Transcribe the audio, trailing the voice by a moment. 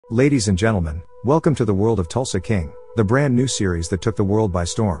Ladies and gentlemen, welcome to the world of Tulsa King, the brand new series that took the world by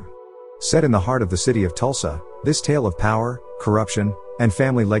storm. Set in the heart of the city of Tulsa, this tale of power, corruption, and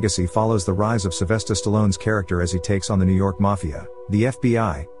family legacy follows the rise of Sylvester Stallone's character as he takes on the New York Mafia, the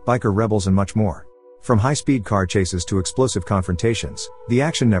FBI, biker rebels and much more. From high-speed car chases to explosive confrontations, the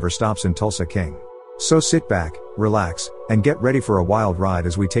action never stops in Tulsa King. So sit back, relax, and get ready for a wild ride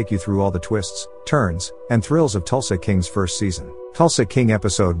as we take you through all the twists, turns, and thrills of Tulsa King's first season. Tulsa King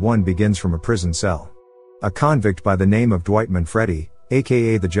Episode 1 begins from a prison cell. A convict by the name of Dwight Manfredi,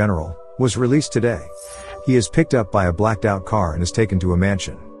 aka the General, was released today. He is picked up by a blacked-out car and is taken to a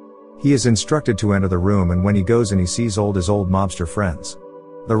mansion. He is instructed to enter the room, and when he goes in he sees his old mobster friends.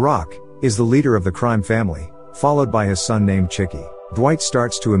 The Rock is the leader of the crime family, followed by his son named Chicky. Dwight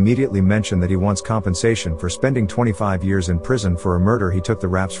starts to immediately mention that he wants compensation for spending 25 years in prison for a murder he took the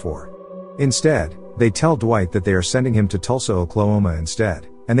raps for. Instead, they tell Dwight that they are sending him to Tulsa, Oklahoma instead,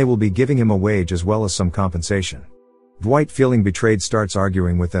 and they will be giving him a wage as well as some compensation. Dwight, feeling betrayed, starts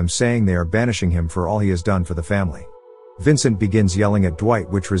arguing with them, saying they are banishing him for all he has done for the family. Vincent begins yelling at Dwight,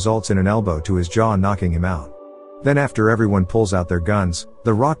 which results in an elbow to his jaw, knocking him out. Then after everyone pulls out their guns,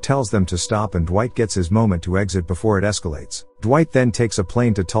 The Rock tells them to stop and Dwight gets his moment to exit before it escalates. Dwight then takes a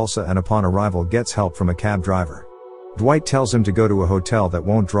plane to Tulsa and upon arrival gets help from a cab driver. Dwight tells him to go to a hotel that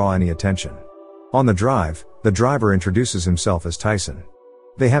won't draw any attention. On the drive, the driver introduces himself as Tyson.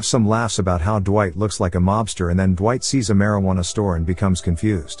 They have some laughs about how Dwight looks like a mobster, and then Dwight sees a marijuana store and becomes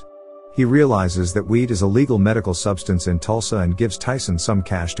confused. He realizes that weed is a legal medical substance in Tulsa and gives Tyson some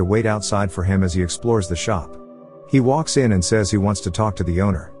cash to wait outside for him as he explores the shop. He walks in and says he wants to talk to the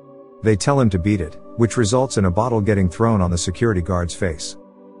owner. They tell him to beat it, which results in a bottle getting thrown on the security guard's face.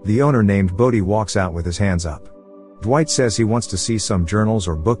 The owner named Bodie walks out with his hands up. Dwight says he wants to see some journals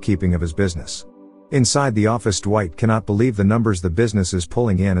or bookkeeping of his business. Inside the office, Dwight cannot believe the numbers the business is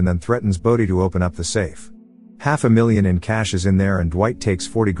pulling in and then threatens Bodie to open up the safe. $500,000 in cash is in there, and Dwight takes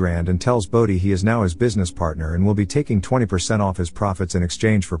 $40,000 and tells Bodie he is now his business partner and will be taking 20% off his profits in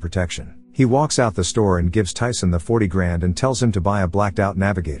exchange for protection. He walks out the store and gives Tyson the $40,000 and tells him to buy a blacked-out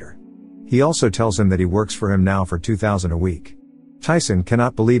Navigator. He also tells him that he works for him now for $2,000 a week. Tyson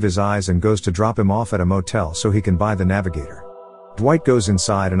cannot believe his eyes and goes to drop him off at a motel so he can buy the Navigator. Dwight goes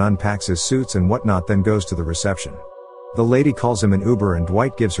inside and unpacks his suits and whatnot, then goes to the reception. The lady calls him an Uber and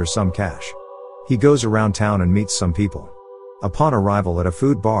Dwight gives her some cash. He goes around town and meets some people. Upon arrival at a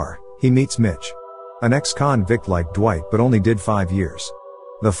food bar, he meets Mitch, an ex-convict like Dwight but only did 5 years.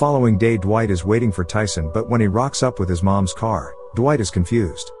 The following day, Dwight is waiting for Tyson, but when he rocks up with his mom's car, Dwight is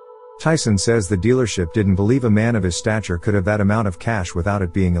confused. Tyson says the dealership didn't believe a man of his stature could have that amount of cash without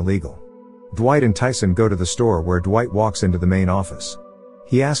it being illegal. Dwight and Tyson go to the store where Dwight walks into the main office.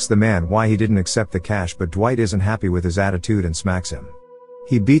 He asks the man why he didn't accept the cash, but Dwight isn't happy with his attitude and smacks him.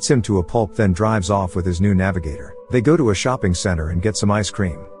 He beats him to a pulp, then drives off with his new Navigator. They go to a shopping center and get some ice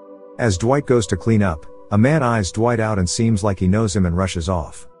cream. As Dwight goes to clean up, a man eyes Dwight out and seems like he knows him and rushes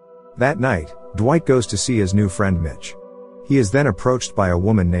off. That night, Dwight goes to see his new friend Mitch. He is then approached by a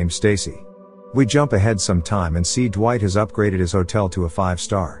woman named Stacy. We jump ahead some time and see Dwight has upgraded his hotel to a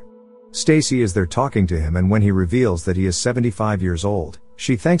 5-star. Stacy is there talking to him, and when he reveals that he is 75 years old,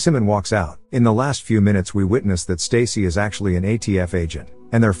 she thanks him and walks out. In the last few minutes we witness that Stacy is actually an ATF agent,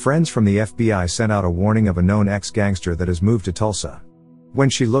 and their friends from the FBI sent out a warning of a known ex-gangster that has moved to Tulsa. When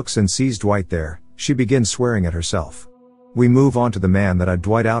she looks and sees Dwight there, she begins swearing at herself. We move on to the man that had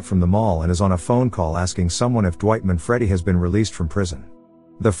Dwight out from the mall and is on a phone call asking someone if Dwight Manfredi has been released from prison.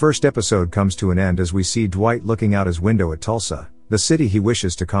 The first episode comes to an end as we see Dwight looking out his window at Tulsa, the city he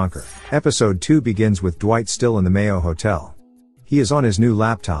wishes to conquer. Episode 2 begins with Dwight still in the Mayo Hotel. He is on his new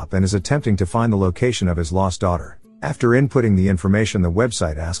laptop and is attempting to find the location of his lost daughter. After inputting the information, the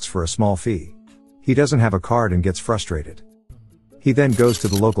website asks for a small fee. He doesn't have a card and gets frustrated. He then goes to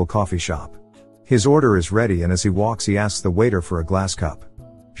the local coffee shop. His order is ready, and as he walks he asks the waiter for a glass cup.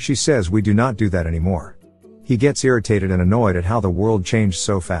 She says we do not do that anymore. He gets irritated and annoyed at how the world changed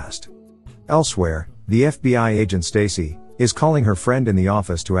so fast. Elsewhere, the FBI agent Stacy is calling her friend in the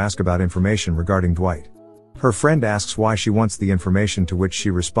office to ask about information regarding Dwight. Her friend asks why she wants the information, to which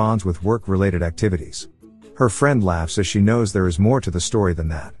she responds with work-related activities. Her friend laughs as she knows there is more to the story than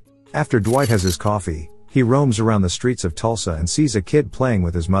that. After Dwight has his coffee, he roams around the streets of Tulsa and sees a kid playing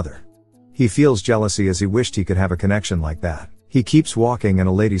with his mother. He feels jealousy as he wished he could have a connection like that. He keeps walking and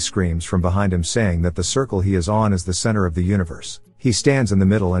a lady screams from behind him saying that the circle he is on is the center of the universe. He stands in the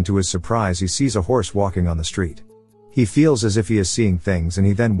middle and to his surprise he sees a horse walking on the street. He feels as if he is seeing things and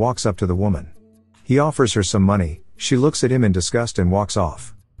he then walks up to the woman. He offers her some money, she looks at him in disgust and walks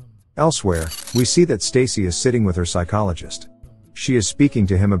off. Elsewhere, we see that Stacy is sitting with her psychologist. She is speaking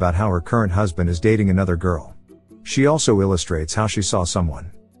to him about how her current husband is dating another girl. She also illustrates how she saw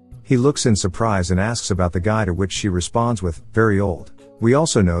someone. He looks in surprise and asks about the guy, to which she responds with, "Very old." We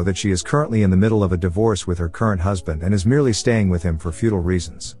also know that she is currently in the middle of a divorce with her current husband and is merely staying with him for futile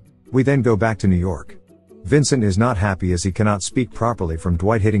reasons. We then go back to New York. Vincent is not happy as he cannot speak properly from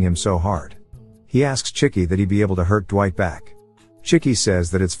Dwight hitting him so hard. He asks Chicky that he be able to hurt Dwight back. Chicky says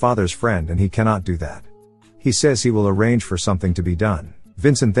that it's father's friend and he cannot do that. He says he will arrange for something to be done.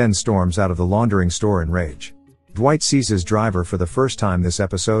 Vincent then storms out of the laundering store in rage. Dwight sees his driver for the first time this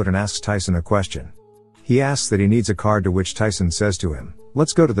episode and asks Tyson a question. He asks that he needs a card, to which Tyson says to him,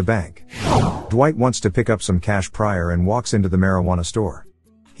 "Let's go to the bank." Dwight wants to pick up some cash prior and walks into the marijuana store.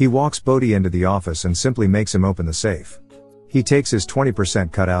 He walks Bodie into the office and simply makes him open the safe. He takes his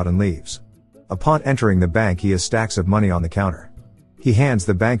 20% cut out and leaves. Upon entering the bank, he has stacks of money on the counter. He hands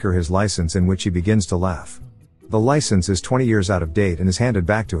the banker his license, in which he begins to laugh. The license is 20 years out of date and is handed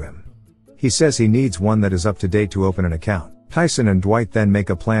back to him. He says he needs one that is up to date to open an account. Tyson and Dwight then make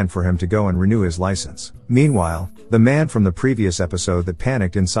a plan for him to go and renew his license. Meanwhile, the man from the previous episode that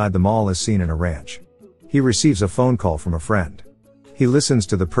panicked inside the mall is seen in a ranch. He receives a phone call from a friend. He listens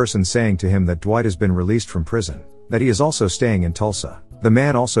to the person saying to him that Dwight has been released from prison, that he is also staying in Tulsa. The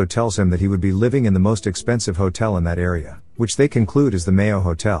man also tells him that he would be living in the most expensive hotel in that area, which they conclude is the Mayo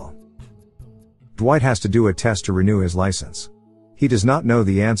Hotel. Dwight has to do a test to renew his license. He does not know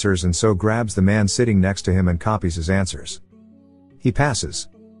the answers and so grabs the man sitting next to him and copies his answers. He passes.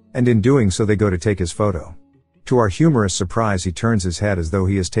 And in doing so they go to take his photo. To our humorous surprise, he turns his head as though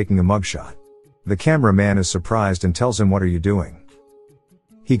he is taking a mugshot. The cameraman is surprised and tells him, "What are you doing?"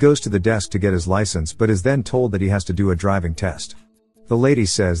 He goes to the desk to get his license but is then told that he has to do a driving test. The lady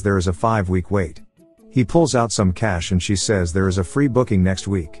says there is a 5-week wait. He pulls out some cash and she says there is a free booking next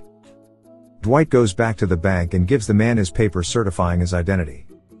week. Dwight goes back to the bank and gives the man his paper certifying his identity.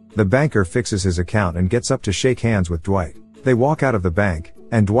 The banker fixes his account and gets up to shake hands with Dwight. They walk out of the bank,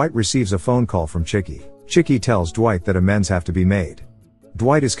 and Dwight receives a phone call from Chicky. Chicky tells Dwight that amends have to be made.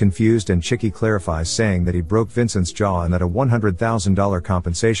 Dwight is confused and Chicky clarifies, saying that he broke Vincent's jaw and that a $100,000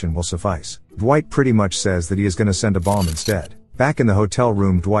 compensation will suffice. Dwight pretty much says that he is going to send a bomb instead. Back in the hotel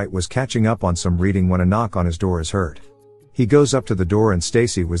room, Dwight was catching up on some reading when a knock on his door is heard. He goes up to the door and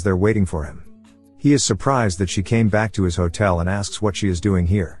Stacy was there waiting for him. He is surprised that she came back to his hotel and asks what she is doing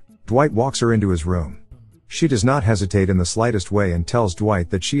here. Dwight walks her into his room. She does not hesitate in the slightest way and tells Dwight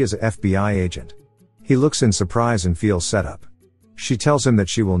that she is a FBI agent. He looks in surprise and feels set up. She tells him that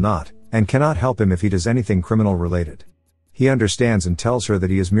she will not, and cannot help him if he does anything criminal related. He understands and tells her that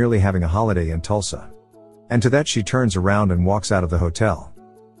he is merely having a holiday in Tulsa. And to that she turns around and walks out of the hotel.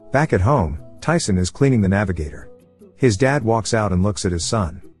 Back at home, Tyson is cleaning the Navigator. His dad walks out and looks at his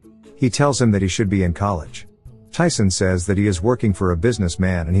son. He tells him that he should be in college. Tyson says that he is working for a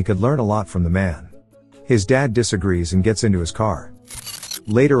businessman and he could learn a lot from the man. His dad disagrees and gets into his car.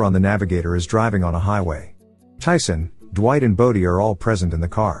 Later on, the Navigator is driving on a highway. Tyson, Dwight and Bodie are all present in the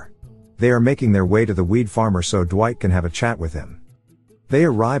car. They are making their way to the weed farmer so Dwight can have a chat with him. They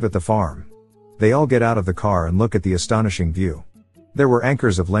arrive at the farm. They all get out of the car and look at the astonishing view. There were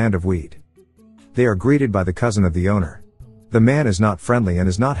acres of land of weed. They are greeted by the cousin of the owner. The man is not friendly and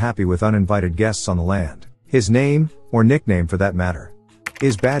is not happy with uninvited guests on the land. His name, or nickname for that matter,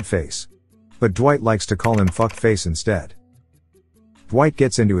 is Badface. But Dwight likes to call him Fuckface instead. Dwight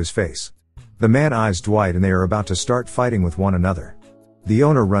gets into his face. The man eyes Dwight and they are about to start fighting with one another. The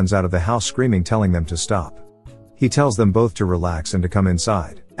owner runs out of the house screaming, telling them to stop. He tells them both to relax and to come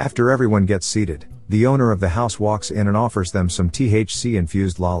inside. After everyone gets seated, the owner of the house walks in and offers them some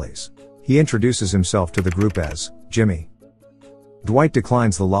THC-infused lollies. He introduces himself to the group as Jimmy. Dwight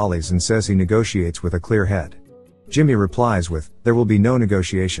declines the lollies and says he negotiates with a clear head. Jimmy replies with, "There will be no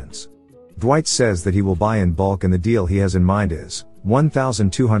negotiations." Dwight says that he will buy in bulk and the deal he has in mind is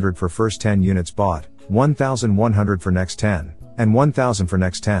 $1,200 for first 10 units bought, $1,100 for next 10, and $1,000 for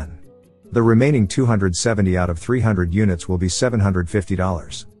next 10. The remaining 270 out of 300 units will be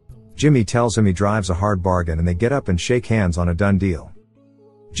 $750. Jimmy tells him he drives a hard bargain and they get up and shake hands on a done deal.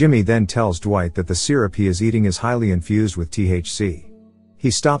 Jimmy then tells Dwight that the syrup he is eating is highly infused with THC.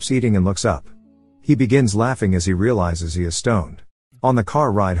 He stops eating and looks up. He begins laughing as he realizes he is stoned. On the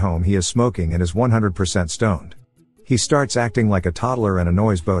car ride home he is smoking and is 100% stoned. He starts acting like a toddler and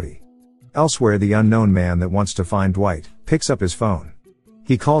annoys Bodie. Elsewhere, the unknown man that wants to find Dwight picks up his phone.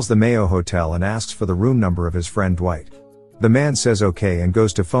 He calls the Mayo Hotel and asks for the room number of his friend Dwight. The man says okay and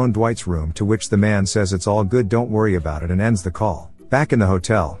goes to phone Dwight's room, to which the man says it's all good, don't worry about it, and ends the call. Back in the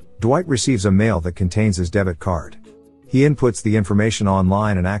hotel, Dwight receives a mail that contains his debit card. He inputs the information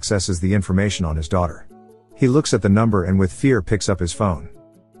online and accesses the information on his daughter. He looks at the number and with fear picks up his phone.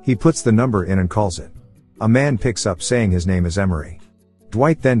 He puts the number in and calls it. A man picks up saying his name is Emery.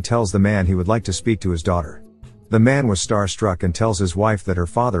 Dwight then tells the man he would like to speak to his daughter. The man was starstruck and tells his wife that her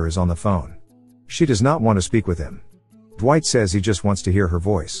father is on the phone. She does not want to speak with him. Dwight says he just wants to hear her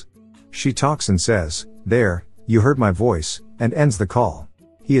voice. She talks and says, "There, you heard my voice," and ends the call.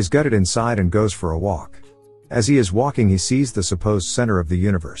 He is gutted inside and goes for a walk. As he is walking, he sees the supposed center of the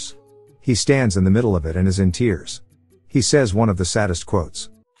universe. He stands in the middle of it and is in tears. He says one of the saddest quotes.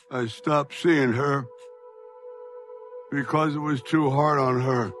 "I stopped seeing her because it was too hard on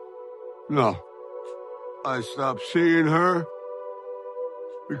her. No, I stopped seeing her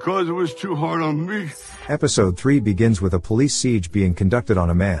because it was too hard on me." Episode 3 begins with a police siege being conducted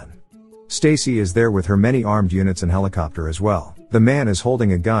on a man. Stacy is there with her many armed units and helicopter as well. The man is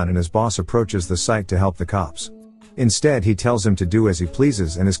holding a gun and his boss approaches the site to help the cops. Instead, he tells him to do as he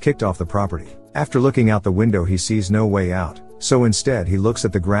pleases and is kicked off the property. After looking out the window, he sees no way out, so instead he looks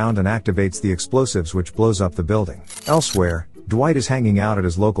at the ground and activates the explosives, which blows up the building. Elsewhere, Dwight is hanging out at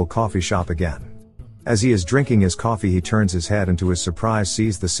his local coffee shop again. As he is drinking his coffee, he turns his head and to his surprise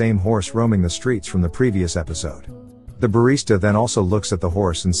sees the same horse roaming the streets from the previous episode. The barista then also looks at the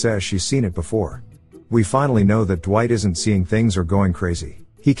horse and says she's seen it before. We finally know that Dwight isn't seeing things or going crazy.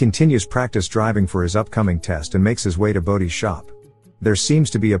 He continues practice driving for his upcoming test and makes his way to Bodhi's shop. There seems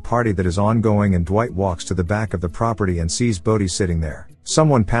to be a party that is ongoing and Dwight walks to the back of the property and sees Bodhi sitting there.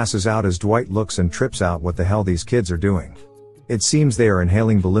 Someone passes out as Dwight looks and trips out what the hell these kids are doing. It seems they are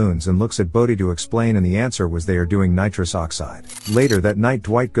inhaling balloons and looks at Bodhi to explain, and the answer was they are doing nitrous oxide. Later that night,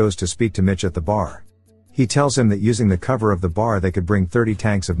 Dwight goes to speak to Mitch at the bar. He tells him that using the cover of the bar they could bring 30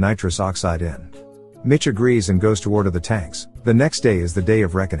 tanks of nitrous oxide in. Mitch agrees and goes to order the tanks. The next day is the day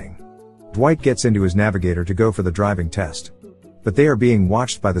of reckoning. Dwight gets into his Navigator to go for the driving test. But they are being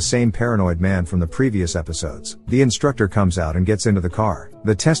watched by the same paranoid man from the previous episodes. The instructor comes out and gets into the car.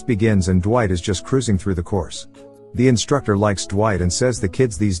 The test begins and Dwight is just cruising through the course. The instructor likes Dwight and says the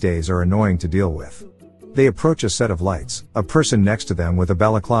kids these days are annoying to deal with. They approach a set of lights. A person next to them with a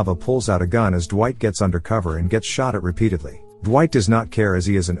balaclava pulls out a gun as Dwight gets undercover and gets shot at repeatedly. Dwight does not care as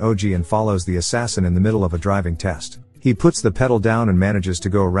he is an OG and follows the assassin in the middle of a driving test. He puts the pedal down and manages to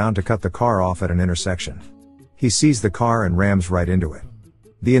go around to cut the car off at an intersection. He sees the car and rams right into it.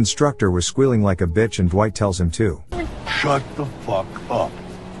 The instructor was squealing like a bitch and Dwight tells him to "Shut the fuck up."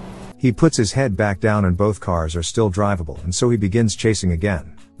 He puts his head back down and both cars are still drivable, and so he begins chasing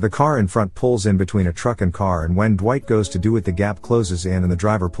again. The car in front pulls in between a truck and car, and when Dwight goes to do it, the gap closes in and the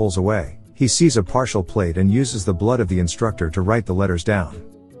driver pulls away. He sees a partial plate and uses the blood of the instructor to write the letters down.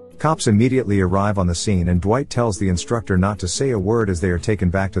 Cops immediately arrive on the scene and Dwight tells the instructor not to say a word as they are taken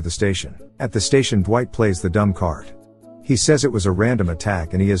back to the station. At the station, Dwight plays the dumb card. He says it was a random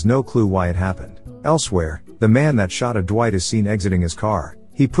attack and he has no clue why it happened. Elsewhere, the man that shot at Dwight is seen exiting his car.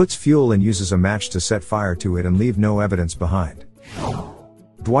 He puts fuel and uses a match to set fire to it and leave no evidence behind.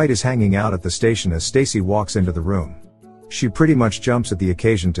 Dwight is hanging out at the station as Stacy walks into the room. She pretty much jumps at the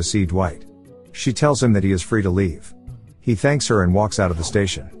occasion to see Dwight. She tells him that he is free to leave. He thanks her and walks out of the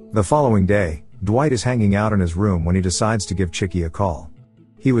station. The following day, Dwight is hanging out in his room when he decides to give Chicky a call.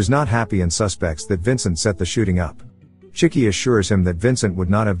 He was not happy and suspects that Vincent set the shooting up. Chicky assures him that Vincent would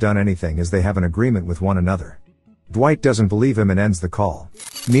not have done anything as they have an agreement with one another. Dwight doesn't believe him and ends the call.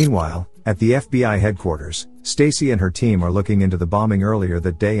 Meanwhile, at the FBI headquarters, Stacy and her team are looking into the bombing earlier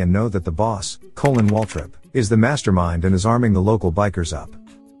that day and know that the boss, Colin Waltrip, is the mastermind and is arming the local bikers up.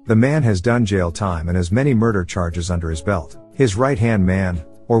 The man has done jail time and has many murder charges under his belt. His right-hand man,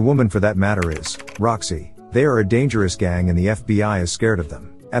 or woman for that matter, is Roxy. They are a dangerous gang and the FBI is scared of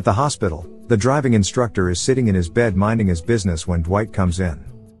them. At the hospital, the driving instructor is sitting in his bed minding his business when Dwight comes in.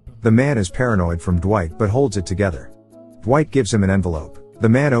 The man is paranoid from Dwight but holds it together. Dwight gives him an envelope. The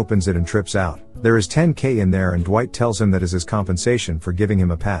man opens it and trips out. There is $10K in there and Dwight tells him that is his compensation for giving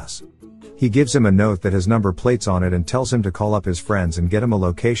him a pass. He gives him a note that has number plates on it and tells him to call up his friends and get him a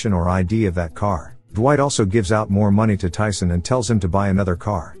location or ID of that car. Dwight also gives out more money to Tyson and tells him to buy another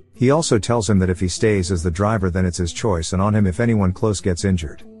car. He also tells him that if he stays as the driver then it's his choice and on him if anyone close gets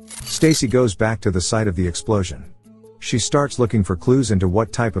injured. Stacy goes back to the site of the explosion. She starts looking for clues into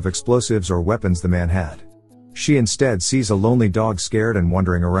what type of explosives or weapons the man had. She instead sees a lonely dog scared and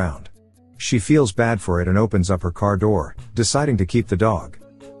wandering around. She feels bad for it and opens up her car door, deciding to keep the dog.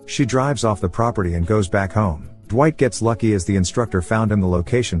 She drives off the property and goes back home. Dwight gets lucky as the instructor found him the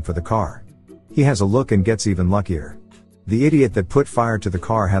location for the car. He has a look and gets even luckier. The idiot that put fire to the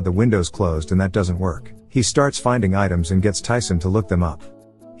car had the windows closed and that doesn't work. He starts finding items and gets Tyson to look them up.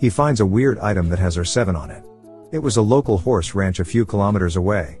 He finds a weird item that has R7 on it. It was a local horse ranch a few kilometers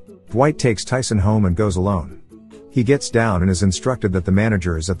away. Dwight takes Tyson home and goes alone. He gets down and is instructed that the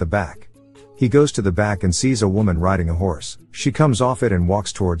manager is at the back. He goes to the back and sees a woman riding a horse. She comes off it and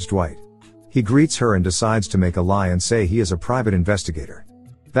walks towards Dwight. He greets her and decides to make a lie and say he is a private investigator.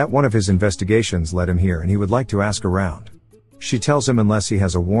 That one of his investigations led him here and he would like to ask around. She tells him unless he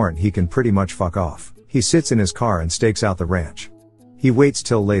has a warrant he can pretty much fuck off. He sits in his car and stakes out the ranch. He waits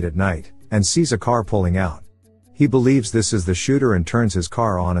till late at night, and sees a car pulling out. He believes this is the shooter and turns his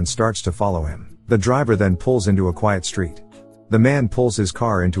car on and starts to follow him. The driver then pulls into a quiet street. The man pulls his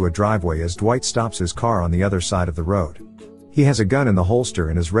car into a driveway as Dwight stops his car on the other side of the road. He has a gun in the holster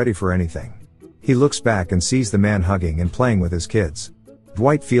and is ready for anything. He looks back and sees the man hugging and playing with his kids.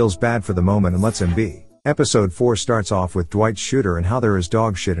 Dwight feels bad for the moment and lets him be. Episode 4 starts off with Dwight's shooter and how there is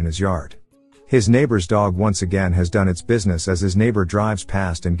dog shit in his yard. His neighbor's dog once again has done its business as his neighbor drives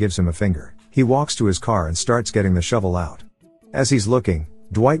past and gives him a finger. He walks to his car and starts getting the shovel out. As he's looking,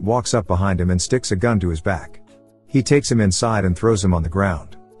 Dwight walks up behind him and sticks a gun to his back. He takes him inside and throws him on the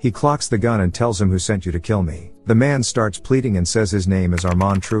ground. He clocks the gun and tells him who sent you to kill me. The man starts pleading and says his name is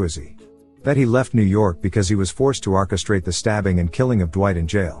Armand Truizy. That he left New York because he was forced to orchestrate the stabbing and killing of Dwight in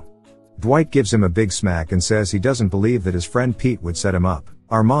jail. Dwight gives him a big smack and says he doesn't believe that his friend Pete would set him up.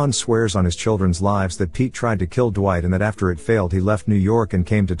 Armand swears on his children's lives that Pete tried to kill Dwight and that after it failed he left New York and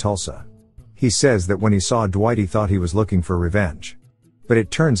came to Tulsa. He says that when he saw Dwight he thought he was looking for revenge. But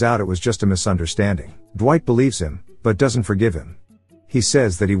it turns out it was just a misunderstanding. Dwight believes him, but doesn't forgive him. He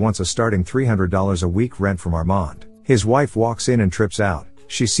says that he wants a starting $300 a week rent from Armand. His wife walks in and trips out.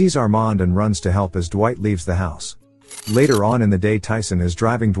 She sees Armand and runs to help as Dwight leaves the house. Later on in the day Tyson is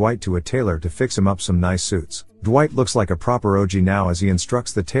driving Dwight to a tailor to fix him up some nice suits. Dwight looks like a proper OG now as he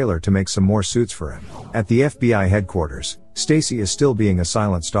instructs the tailor to make some more suits for him. At the FBI headquarters, Stacy is still being a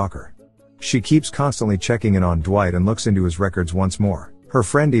silent stalker. She keeps constantly checking in on Dwight and looks into his records once more. Her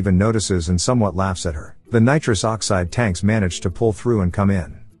friend even notices and somewhat laughs at her. The nitrous oxide tanks manage to pull through and come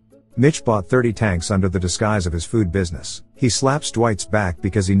in. Mitch bought 30 tanks under the disguise of his food business. He slaps Dwight's back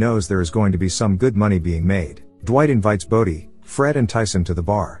because he knows there is going to be some good money being made. Dwight invites Bodie, Fred and Tyson to the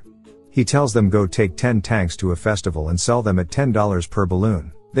bar. He tells them go take 10 tanks to a festival and sell them at $10 per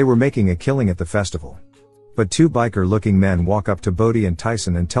balloon. They were making a killing at the festival. But two biker-looking men walk up to Bodie and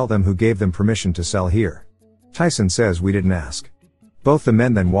Tyson and tell them who gave them permission to sell here. Tyson says we didn't ask. Both the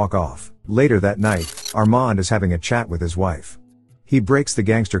men then walk off. Later that night, Armand is having a chat with his wife. He breaks the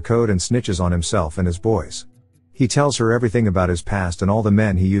gangster code and snitches on himself and his boys. He tells her everything about his past and all the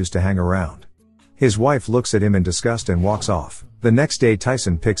men he used to hang around. His wife looks at him in disgust and walks off. The next day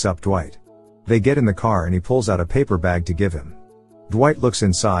Tyson picks up Dwight. They get in the car and he pulls out a paper bag to give him. Dwight looks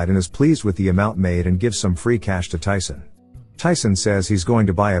inside and is pleased with the amount made and gives some free cash to Tyson. Tyson says he's going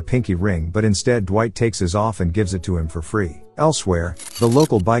to buy a pinky ring but instead Dwight takes his off and gives it to him for free. Elsewhere, the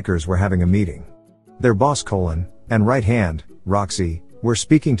local bikers were having a meeting. Their boss Colin, and right hand, Roxy, were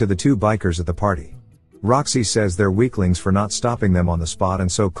speaking to the two bikers at the party. Roxy says they're weaklings for not stopping them on the spot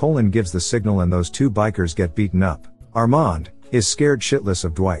and so Colin gives the signal and those two bikers get beaten up. Armand is scared shitless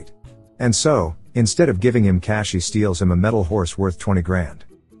of Dwight. And so, instead of giving him cash he steals him a metal horse worth 20 grand.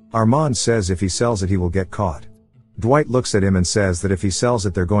 Armand says if he sells it he will get caught. Dwight looks at him and says that if he sells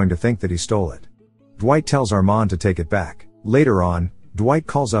it they're going to think that he stole it. Dwight tells Armand to take it back. Later on, Dwight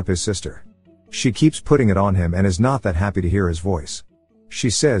calls up his sister. She keeps putting it on him and is not that happy to hear his voice. She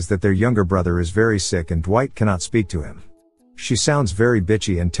says that their younger brother is very sick and Dwight cannot speak to him. She sounds very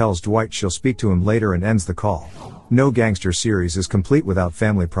bitchy and tells Dwight she'll speak to him later and ends the call. No Gangster series is complete without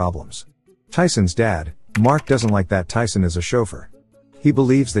family problems. Tyson's dad, Mark, doesn't like that Tyson is a chauffeur. He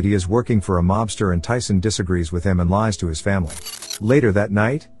believes that he is working for a mobster and Tyson disagrees with him and lies to his family. Later that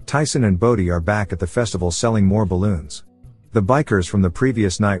night, Tyson and Bodie are back at the festival selling more balloons. The bikers from the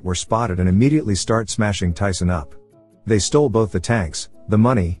previous night were spotted and immediately start smashing Tyson up. They stole both the tanks, the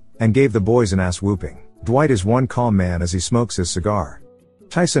money, and gave the boys an ass whooping. Dwight is one calm man as he smokes his cigar.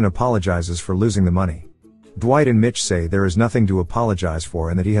 Tyson apologizes for losing the money. Dwight and Mitch say there is nothing to apologize for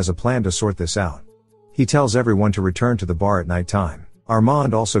and that he has a plan to sort this out. He tells everyone to return to the bar at night time.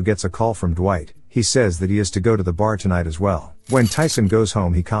 Armand also gets a call from Dwight. He says that he is to go to the bar tonight as well. When Tyson goes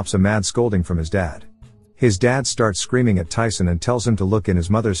home he cops a mad scolding from his dad. His dad starts screaming at Tyson and tells him to look in his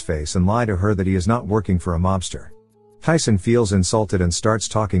mother's face and lie to her that he is not working for a mobster. Tyson feels insulted and starts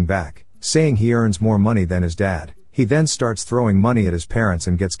talking back, saying he earns more money than his dad. He then starts throwing money at his parents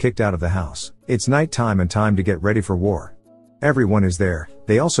and gets kicked out of the house. It's nighttime and time to get ready for war. Everyone is there.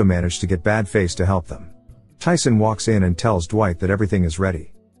 They also manage to get Badface to help them. Tyson walks in and tells Dwight that everything is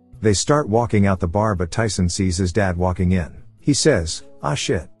ready. They start walking out the bar but Tyson sees his dad walking in. He says, "Ah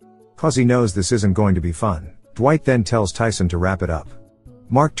shit." Cause he knows this isn't going to be fun. Dwight then tells Tyson to wrap it up.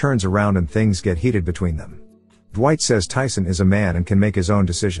 Mark turns around and things get heated between them. Dwight says Tyson is a man and can make his own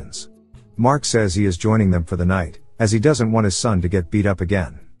decisions. Mark says he is joining them for the night, as he doesn't want his son to get beat up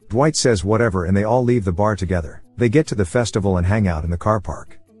again. Dwight says whatever and they all leave the bar together. They get to the festival and hang out in the car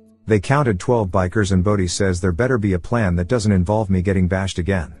park. They counted 12 bikers and Bodhi says there better be a plan that doesn't involve me getting bashed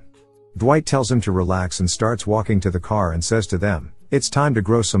again. Dwight tells him to relax and starts walking to the car and says to them, "It's time to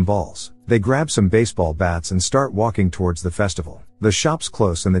grow some balls." They grab some baseball bats and start walking towards the festival. The shop's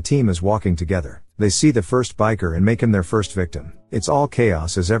close and the team is walking together. They see the first biker and make him their first victim. It's all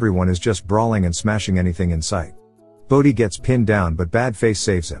chaos as everyone is just brawling and smashing anything in sight. Bodhi gets pinned down but Badface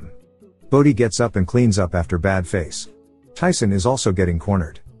saves him. Bodhi gets up and cleans up after Badface. Tyson is also getting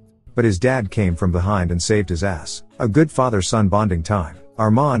cornered. But his dad came from behind and saved his ass. A good father-son bonding time.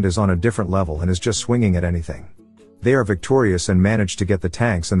 Armand is on a different level and is just swinging at anything. They are victorious and manage to get the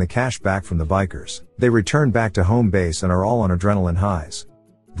tanks and the cash back from the bikers. They return back to home base and are all on adrenaline highs.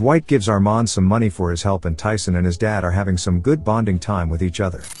 Dwight gives Armand some money for his help and Tyson and his dad are having some good bonding time with each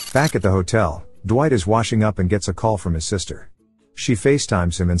other. Back at the hotel, Dwight is washing up and gets a call from his sister. She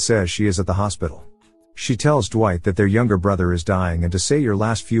FaceTimes him and says she is at the hospital. She tells Dwight that their younger brother is dying and to say your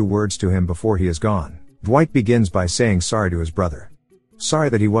last few words to him before he is gone. Dwight begins by saying sorry to his brother. Sorry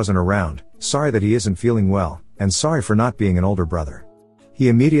that he wasn't around, sorry that he isn't feeling well, and sorry for not being an older brother. He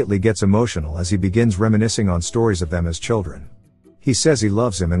immediately gets emotional as he begins reminiscing on stories of them as children. He says he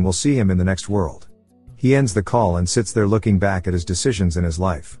loves him and will see him in the next world. He ends the call and sits there looking back at his decisions in his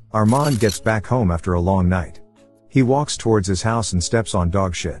life. Armand gets back home after a long night. He walks towards his house and steps on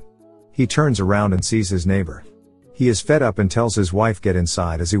dog shit. He turns around and sees his neighbor. He is fed up and tells his wife get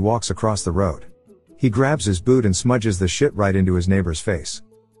inside as he walks across the road. He grabs his boot and smudges the shit right into his neighbor's face.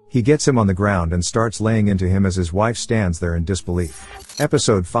 He gets him on the ground and starts laying into him as his wife stands there in disbelief.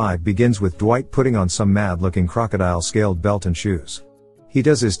 Episode 5 begins with Dwight putting on some mad-looking crocodile-scaled belt and shoes. He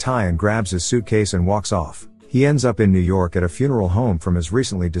does his tie and grabs his suitcase and walks off. He ends up in New York at a funeral home from his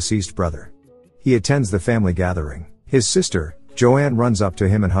recently deceased brother. He attends the family gathering. His sister, Joanne, runs up to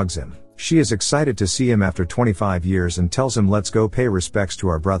him and hugs him. She is excited to see him after 25 years and tells him let's go pay respects to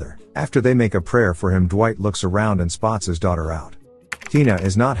our brother. After they make a prayer for him, Dwight looks around and spots his daughter out. Tina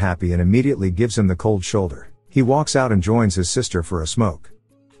is not happy and immediately gives him the cold shoulder. He walks out and joins his sister for a smoke.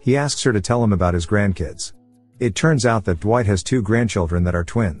 He asks her to tell him about his grandkids. It turns out that Dwight has 2 grandchildren that are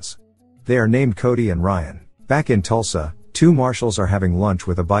twins. They are named Cody and Ryan. Back in Tulsa, 2 marshals are having lunch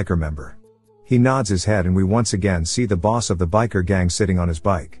with a biker member. He nods his head and we once again see the boss of the biker gang sitting on his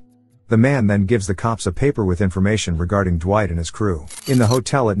bike. The man then gives the cops a paper with information regarding Dwight and his crew. In the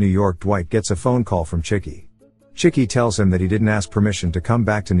hotel at New York, Dwight gets a phone call from Chicky. Chicky tells him that he didn't ask permission to come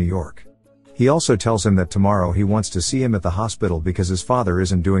back to New York. He also tells him that tomorrow he wants to see him at the hospital because his father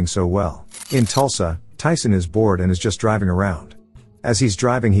isn't doing so well. In Tulsa, Tyson is bored and is just driving around. As he's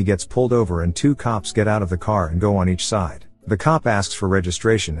driving, he gets pulled over and 2 cops get out of the car and go on each side. The cop asks for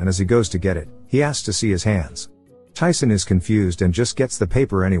registration and as he goes to get it, he asks to see his hands. Tyson is confused and just gets the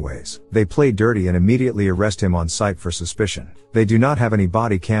paper anyways. They play dirty and immediately arrest him on sight for suspicion. They do not have any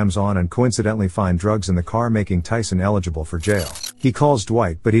body cams on and coincidentally find drugs in the car, making Tyson eligible for jail. He calls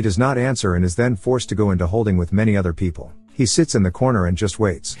Dwight but he does not answer and is then forced to go into holding with many other people. He sits in the corner and just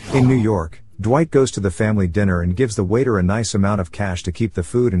waits. In New York, Dwight goes to the family dinner and gives the waiter a nice amount of cash to keep the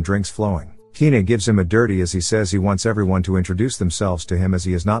food and drinks flowing. Tina gives him a dirty as he says he wants everyone to introduce themselves to him as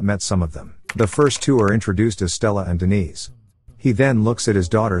he has not met some of them. The first 2 are introduced as Stella and Denise. He then looks at his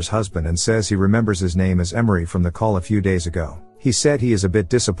daughter's husband and says he remembers his name as Emery from the call a few days ago. He said he is a bit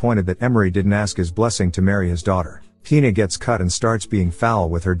disappointed that Emery didn't ask his blessing to marry his daughter. Tina gets cut and starts being foul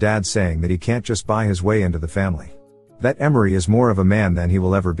with her dad, saying that he can't just buy his way into the family. That Emery is more of a man than he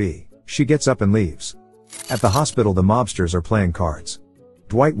will ever be. She gets up and leaves. At the hospital, the mobsters are playing cards.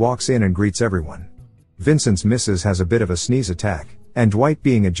 Dwight walks in and greets everyone. Vincent's missus has a bit of a sneeze attack, and Dwight,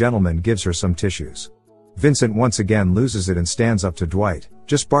 being a gentleman, gives her some tissues. Vincent once again loses it and stands up to Dwight,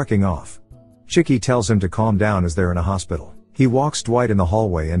 just barking off. Chicky tells him to calm down as they're in a hospital. He walks Dwight in the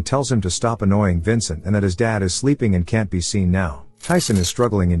hallway and tells him to stop annoying Vincent and that his dad is sleeping and can't be seen now. Tyson is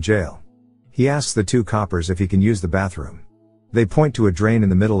struggling in jail. He asks the 2 coppers if he can use the bathroom. They point to a drain in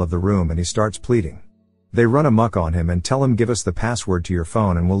the middle of the room and he starts pleading. They run amok on him and tell him, give us the password to your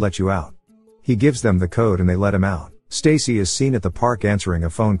phone and we'll let you out. He gives them the code and they let him out. Stacy is seen at the park answering a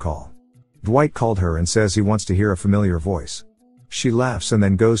phone call. Dwight called her and says he wants to hear a familiar voice. She laughs and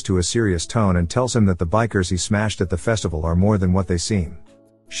then goes to a serious tone and tells him that the bikers he smashed at the festival are more than what they seem.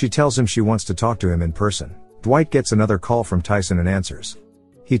 She tells him she wants to talk to him in person. Dwight gets another call from Tyson and answers.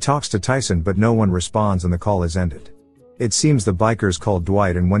 He talks to Tyson but no one responds and the call is ended. It seems the bikers called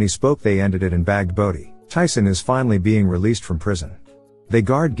Dwight and when he spoke they ended it and bagged Bodhi. Tyson is finally being released from prison. The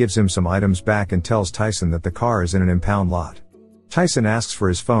guard gives him some items back and tells Tyson that the car is in an impound lot. Tyson asks for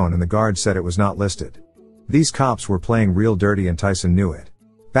his phone and the guard said it was not listed. These cops were playing real dirty and Tyson knew it.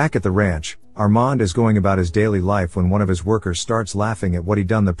 Back at the ranch, Armand is going about his daily life when one of his workers starts laughing at what he'd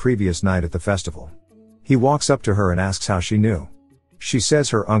done the previous night at the festival. He walks up to her and asks how she knew. She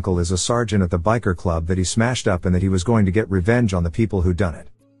says her uncle is a sergeant at the biker club that he smashed up and that he was going to get revenge on the people who'd done it.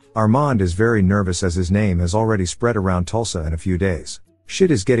 Armand is very nervous as his name has already spread around Tulsa in a few days. Shit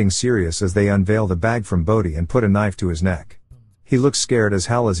is getting serious as they unveil the bag from Bodie and put a knife to his neck. He looks scared as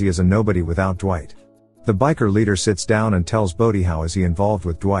hell as he is a nobody without Dwight. The biker leader sits down and tells Bodie how is he involved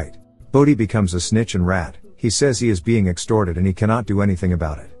with Dwight. Bodie becomes a snitch and rat. He says he is being extorted and he cannot do anything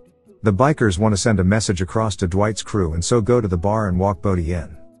about it. The bikers want to send a message across to Dwight's crew and so go to the bar and walk Bodie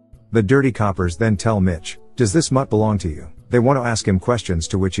in. The dirty coppers then tell Mitch, "Does this mutt belong to you?" They want to ask him questions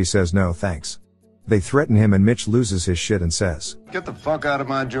to which he says no thanks. They threaten him and Mitch loses his shit and says, "Get the fuck out of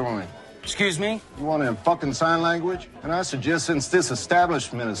my joint." Excuse me? You want it in fucking sign language? And I suggest since this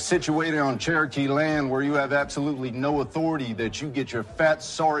establishment is situated on Cherokee land where you have absolutely no authority that you get your fat,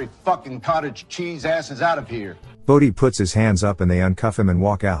 sorry fucking cottage cheese asses out of here. Bodie puts his hands up and they uncuff him and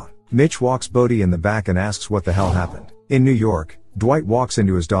walk out. Mitch walks Bodie in the back and asks what the hell happened. In New York, Dwight walks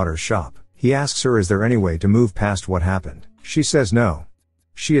into his daughter's shop. He asks her is there any way to move past what happened. She says no.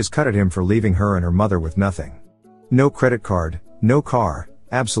 She is cut at him for leaving her and her mother with nothing. No credit card, no car,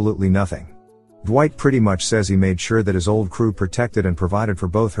 absolutely nothing. Dwight pretty much says he made sure that his old crew protected and provided for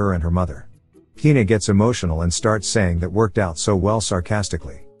both her and her mother. Tina gets emotional and starts saying that worked out so well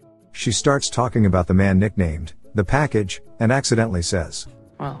sarcastically. She starts talking about the man nicknamed the Package and accidentally says,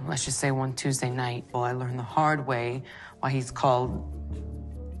 Well, let's just say one Tuesday night, I learned the hard way why he's called...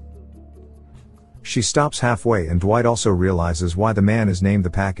 She stops halfway and Dwight also realizes why the man is named the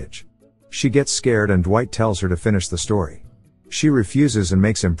Package. She gets scared and Dwight tells her to finish the story. She refuses and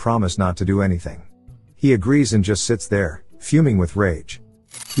makes him promise not to do anything. He agrees and just sits there, fuming with rage.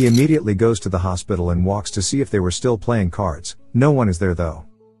 He immediately goes to the hospital and walks to see if they were still playing cards. No one is there though.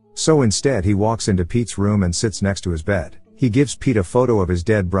 So instead he walks into Pete's room and sits next to his bed. He gives Pete a photo of his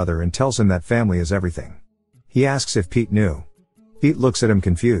dead brother and tells him that family is everything. He asks if Pete knew. Pete looks at him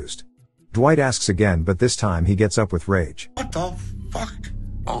confused. Dwight asks again but this time he gets up with rage. What the fuck?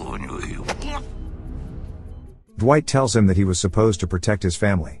 Oh, I knew you. Dwight tells him that he was supposed to protect his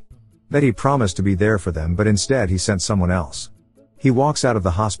family. That he promised to be there for them but instead he sent someone else. He walks out of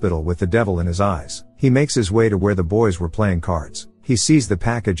the hospital with the devil in his eyes. He makes his way to where the boys were playing cards. He sees the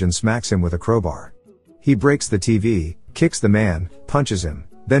Package and smacks him with a crowbar. He breaks the TV, kicks the man, punches him,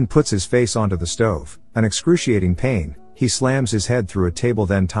 then puts his face onto the stove. An excruciating pain, he slams his head through a table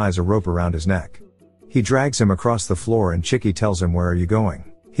then ties a rope around his neck. He drags him across the floor and Chicky tells him where are you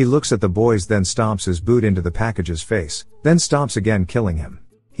going? He looks at the boys then stomps his boot into the Package's face, then stomps again killing him.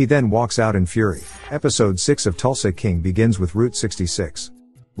 He then walks out in fury. Episode 6 of Tulsa King begins with Route 66.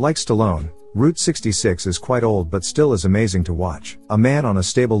 Like Stallone, Route 66 is quite old but still is amazing to watch. A man on a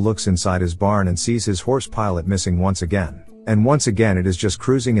stable looks inside his barn and sees his horse Pilot missing once again. And once again it is just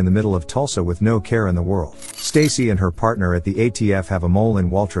cruising in the middle of Tulsa with no care in the world. Stacy and her partner at the ATF have a mole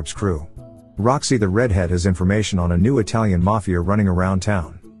in Waltrip's crew. Roxy the redhead has information on a new Italian mafia running around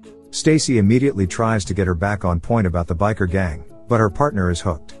town. Stacy immediately tries to get her back on point about the biker gang, but her partner is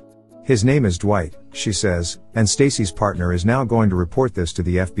hooked. His name is Dwight, she says, and Stacy's partner is now going to report this to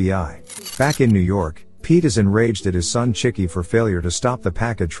the FBI. Back in New York, Pete is enraged at his son Chicky for failure to stop the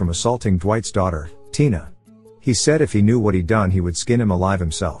Package from assaulting Dwight's daughter, Tina. He said if he knew what he'd done he would skin him alive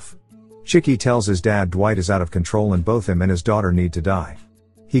himself. Chicky tells his dad Dwight is out of control and both him and his daughter need to die.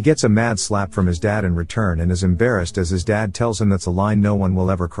 He gets a mad slap from his dad in return and is embarrassed as his dad tells him that's a line no one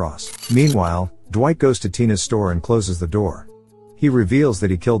will ever cross. Meanwhile, Dwight goes to Tina's store and closes the door. He reveals that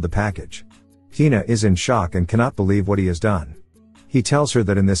he killed the Package. Tina is in shock and cannot believe what he has done. He tells her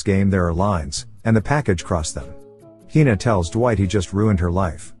that in this game there are lines, and the Package crossed them. Tina tells Dwight he just ruined her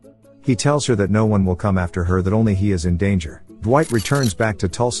life. He tells her that no one will come after her, that only he is in danger. Dwight returns back to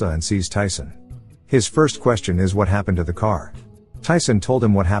Tulsa and sees Tyson. His first question is what happened to the car. Tyson told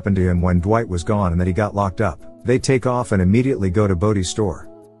him what happened to him when Dwight was gone and that he got locked up. They take off and immediately go to Bodie's store.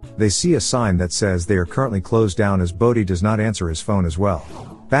 They see a sign that says they are currently closed down as Bodie does not answer his phone as well.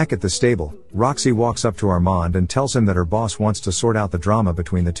 Back at the stable, Roxy walks up to Armand and tells him that her boss wants to sort out the drama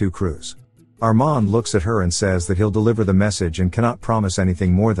between the two crews. Armand looks at her and says that he'll deliver the message and cannot promise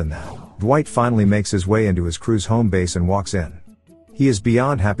anything more than that. Dwight finally makes his way into his crew's home base and walks in. He is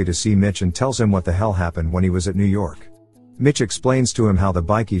beyond happy to see Mitch and tells him what the hell happened when he was at New York. Mitch explains to him how the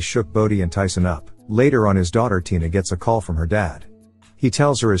bikies shook Bodie and Tyson up. Later on his daughter Tina gets a call from her dad. He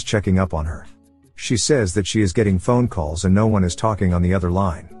tells her is checking up on her. She says that she is getting phone calls and no one is talking on the other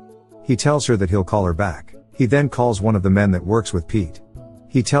line. He tells her that he'll call her back. He then calls one of the men that works with Pete.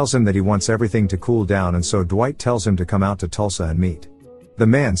 He tells him that he wants everything to cool down, and so Dwight tells him to come out to Tulsa and meet. The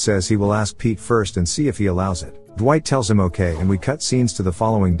man says he will ask Pete first and see if he allows it. Dwight tells him okay, and we cut scenes to the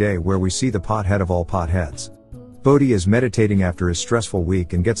following day where we see the pothead of all potheads. Bodie is meditating after his stressful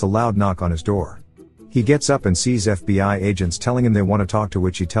week and gets a loud knock on his door. He gets up and sees FBI agents telling him they want to talk, to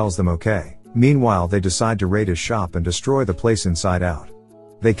which he tells them okay. Meanwhile, they decide to raid his shop and destroy the place inside out.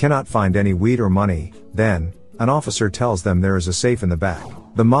 They cannot find any weed or money. Then, an officer tells them there is a safe in the back.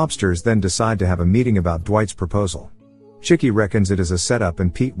 The mobsters then decide to have a meeting about Dwight's proposal. Chicky reckons it is a setup,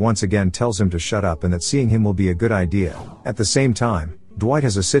 and Pete once again tells him to shut up and that seeing him will be a good idea. At the same time, Dwight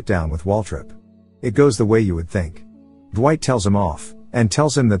has a sit-down with Waltrip. It goes the way you would think. Dwight tells him off, and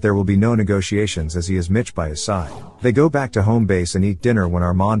tells him that there will be no negotiations as he has Mitch by his side. They go back to home base and eat dinner when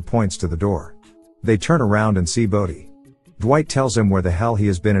Armand points to the door. They turn around and see Bodie. Dwight tells him where the hell he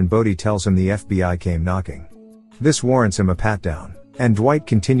has been, and Bodie tells him the FBI came knocking. This warrants him a pat-down, and Dwight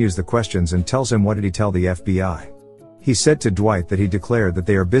continues the questions and tells him what did he tell the FBI. He said to Dwight that he declared that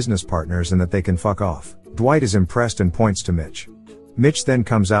they are business partners and that they can fuck off. Dwight is impressed and points to Mitch. Mitch then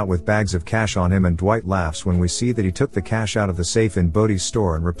comes out with bags of cash on him, and Dwight laughs when we see that he took the cash out of the safe in Bodie's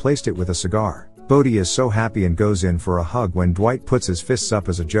store and replaced it with a cigar. Bodie is so happy and goes in for a hug when Dwight puts his fists up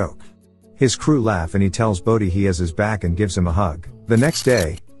as a joke. His crew laugh and he tells Bodie he has his back and gives him a hug. The next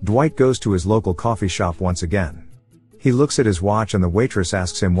day, Dwight goes to his local coffee shop once again. He looks at his watch and the waitress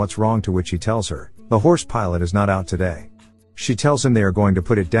asks him what's wrong, to which he tells her, the horse pilot is not out today. She tells him they are going to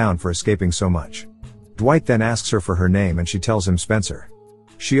put it down for escaping so much. Dwight then asks her for her name and she tells him Spencer.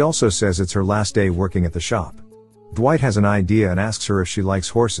 She also says it's her last day working at the shop. Dwight has an idea and asks her if she likes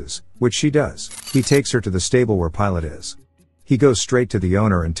horses, which she does. He takes her to the stable where Pilot is. He goes straight to the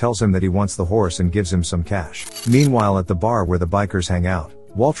owner and tells him that he wants the horse and gives him some cash. Meanwhile, at the bar where the bikers hang out,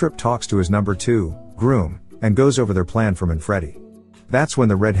 Waltrip talks to his number 2, Groom, and goes over their plan for Manfredi. That's when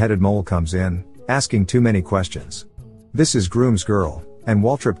the red-headed mole comes in, asking too many questions. This is Groom's girl, and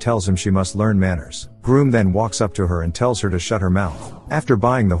Waltrip tells him she must learn manners. Groom then walks up to her and tells her to shut her mouth. After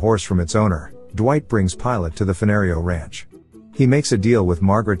buying the horse from its owner, Dwight brings Pilot to the Fenario ranch. He makes a deal with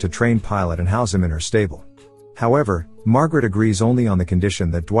Margaret to train Pilot and house him in her stable. However, Margaret agrees only on the condition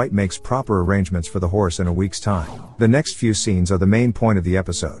that Dwight makes proper arrangements for the horse in a week's time. The next few scenes are the main point of the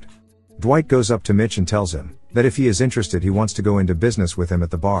episode. Dwight goes up to Mitch and tells him that if he is interested, he wants to go into business with him at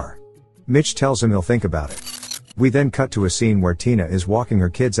the bar. Mitch tells him he'll think about it. We then cut to a scene where Tina is walking her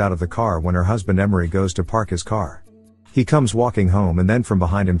kids out of the car when her husband Emery goes to park his car. He comes walking home, and then from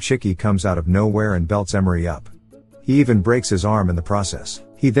behind him Chicky comes out of nowhere and belts Emery up. He even breaks his arm in the process.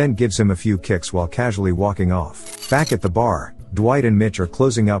 He then gives him a few kicks while casually walking off. Back at the bar, Dwight and Mitch are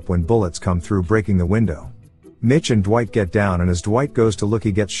closing up when bullets come through, breaking the window. Mitch and Dwight get down, and as Dwight goes to look,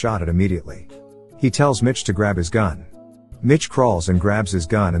 he gets shot at immediately. He tells Mitch to grab his gun. Mitch crawls and grabs his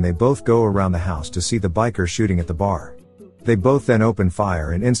gun, and they both go around the house to see the biker shooting at the bar. They both then open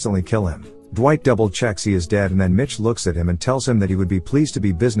fire and instantly kill him. Dwight double checks he is dead, and then Mitch looks at him and tells him that he would be pleased to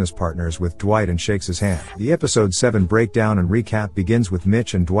be business partners with Dwight and shakes his hand. The episode 7 breakdown and recap begins with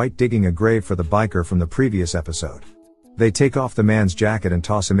Mitch and Dwight digging a grave for the biker from the previous episode. They take off the man's jacket and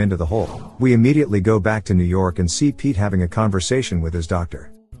toss him into the hole. We immediately go back to New York and see Pete having a conversation with his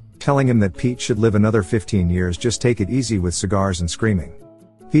doctor, telling him that Pete should live another 15 years, just take it easy with cigars and screaming.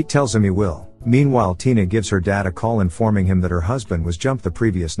 Pete tells him he will. Meanwhile, Tina gives her dad a call informing him that her husband was jumped the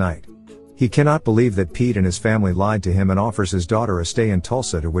previous night. He cannot believe that Pete and his family lied to him and offers his daughter a stay in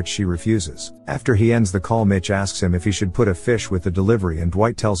Tulsa, to which she refuses. After he ends the call, Mitch asks him if he should put a fish with the delivery, and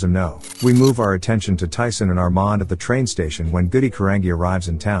Dwight tells him no. We move our attention to Tyson and Armand at the train station when Goody Karangi arrives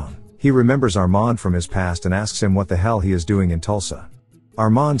in town. He remembers Armand from his past and asks him what the hell he is doing in Tulsa.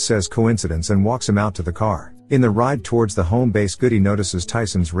 Armand says coincidence and walks him out to the car. In the ride towards the home base, Goody notices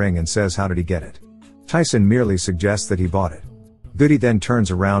Tyson's ring and says how did he get it. Tyson merely suggests that he bought it. Goody then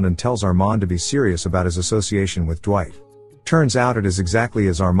turns around and tells Armand to be serious about his association with Dwight. Turns out it is exactly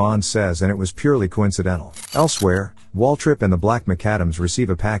as Armand says, and it was purely coincidental. Elsewhere, Waltrip and the Black McAdams receive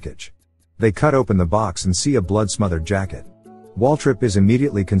a package. They cut open the box and see a blood-smothered jacket. Waltrip is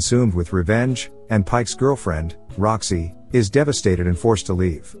immediately consumed with revenge, and Pike's girlfriend, Roxy, is devastated and forced to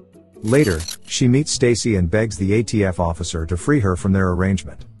leave. Later, she meets Stacy and begs the ATF officer to free her from their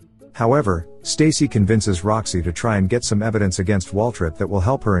arrangement. However, Stacy convinces Roxy to try and get some evidence against Waltrip that will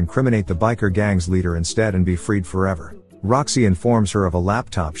help her incriminate the biker gang's leader instead and be freed forever. Roxy informs her of a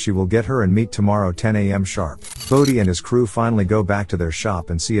laptop she will get her and meet tomorrow 10 a.m. sharp. Bodie and his crew finally go back to their shop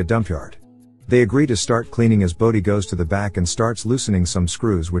and see a dump yard. They agree to start cleaning as Bodhi goes to the back and starts loosening some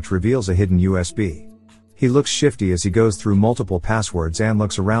screws, which reveals a hidden USB. He looks shifty as he goes through multiple passwords and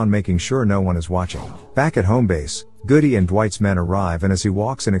looks around, making sure no one is watching. Back at home base, Goody and Dwight's men arrive, and as he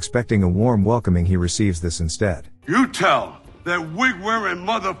walks in expecting a warm welcoming, he receives this instead. You tell that wig-wearing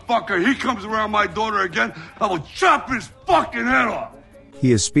motherfucker he comes around my daughter again, I will chop his fucking head off!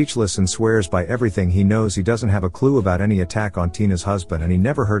 He is speechless and swears by everything he knows he doesn't have a clue about any attack on Tina's husband, and he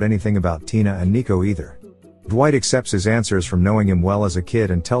never heard anything about Tina and Nico either. Dwight accepts his answers from knowing him well as a kid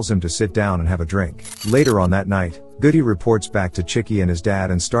and tells him to sit down and have a drink. Later on that night, Goody reports back to Chicky and his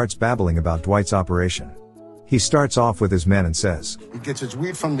dad and starts babbling about Dwight's operation. He starts off with his men and says, he gets his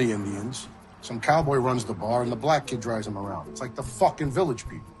weed from the Indians, some cowboy runs the bar, and the black kid drives him around. It's like the fucking Village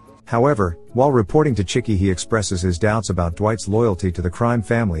People. However, while reporting to Chicky, he expresses his doubts about Dwight's loyalty to the crime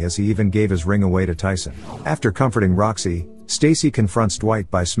family, as he even gave his ring away to Tyson. After comforting Roxy, Stacy confronts Dwight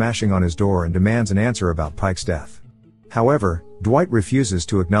by smashing on his door and demands an answer about Pike's death. However, Dwight refuses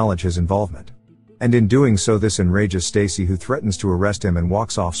to acknowledge his involvement. And in doing so, this enrages Stacy, who threatens to arrest him and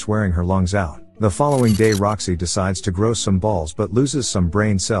walks off swearing her lungs out. The following day, Roxy decides to grow some balls but loses some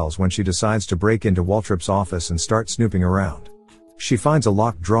brain cells when she decides to break into Waltrip's office and start snooping around. She finds a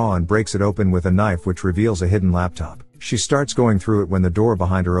locked drawer and breaks it open with a knife, which reveals a hidden laptop. She starts going through it when the door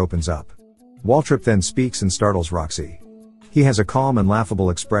behind her opens up. Waltrip then speaks and startles Roxy. He has a calm and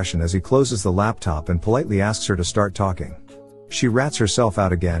laughable expression as he closes the laptop and politely asks her to start talking. She rats herself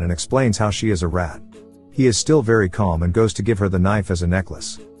out again and explains how she is a rat. He is still very calm and goes to give her the knife as a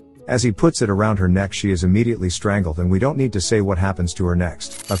necklace. As he puts it around her neck, she is immediately strangled, and we don't need to say what happens to her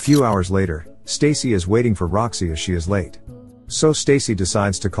next. A few hours later, Stacy is waiting for Roxy as she is late. So Stacy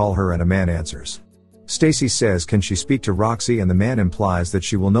decides to call her, and a man answers. Stacy says can she speak to Roxy, and the man implies that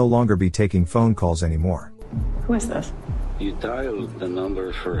she will no longer be taking phone calls anymore. Who is this? You dialed the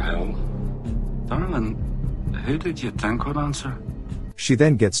number for help. Darling, who did you think would answer? She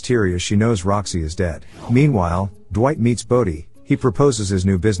then gets teary as she knows Roxy is dead. Meanwhile, Dwight meets Bodhi. He proposes his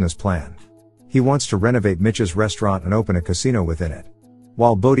new business plan. He wants to renovate Mitch's restaurant and open a casino within it.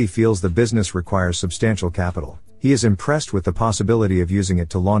 While Bodhi feels the business requires substantial capital, he is impressed with the possibility of using it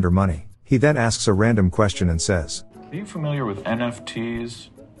to launder money. He then asks a random question and says, are you familiar with NFTs,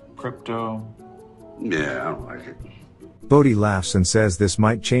 crypto? Yeah, I don't like it. Bodhi laughs and says this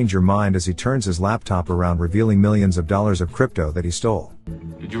might change your mind as he turns his laptop around, revealing millions of dollars of crypto that he stole.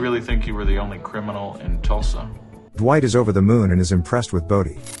 Did you really think you were the only criminal in Tulsa? Dwight is over the moon and is impressed with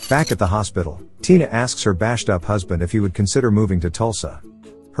Bodhi. Back at the hospital, Tina asks her bashed up husband if he would consider moving to Tulsa.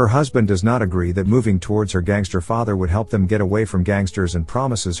 Her husband does not agree that moving towards her gangster father would help them get away from gangsters and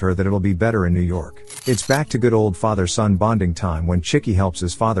promises her that it'll be better in New York. It's back to good old father-son bonding time when Chicky helps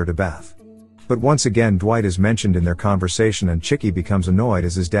his father to bath. But once again Dwight is mentioned in their conversation, and Chicky becomes annoyed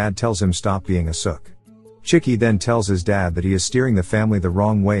as his dad tells him stop being a sook. Chicky then tells his dad that he is steering the family the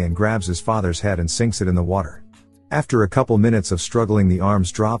wrong way and grabs his father's head and sinks it in the water. After a couple minutes of struggling, the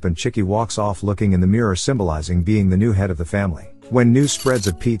arms drop and Chicky walks off looking in the mirror, symbolizing being the new head of the family. When news spreads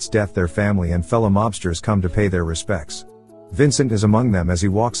of Pete's death, their family and fellow mobsters come to pay their respects. Vincent is among them as he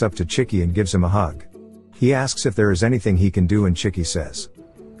walks up to Chicky and gives him a hug. He asks if there is anything he can do, and Chicky says,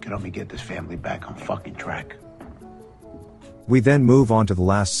 Can help me get this family back on fucking track. We then move on to the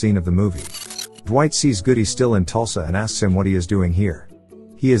last scene of the movie. Dwight sees Goody still in Tulsa and asks him what he is doing here.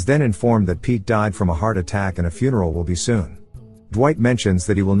 He is then informed that Pete died from a heart attack and a funeral will be soon. Dwight mentions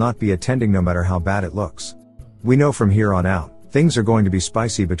that he will not be attending no matter how bad it looks. We know from here on out, things are going to be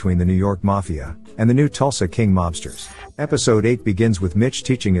spicy between the New York Mafia and the new Tulsa King mobsters. Episode 8 begins with Mitch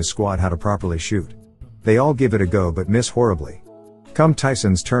teaching his squad how to properly shoot. They all give it a go but miss horribly. Come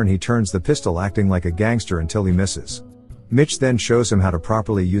Tyson's turn, he turns the pistol, acting like a gangster until he misses. Mitch then shows him how to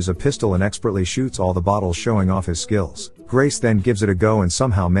properly use a pistol and expertly shoots all the bottles, showing off his skills. Grace then gives it a go and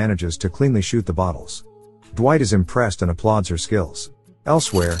somehow manages to cleanly shoot the bottles. Dwight is impressed and applauds her skills.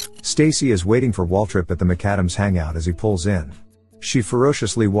 Elsewhere, Stacy is waiting for Waltrip at the McAdams hangout as he pulls in. She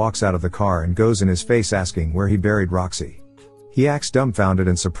ferociously walks out of the car and goes in his face asking where he buried Roxy. He acts dumbfounded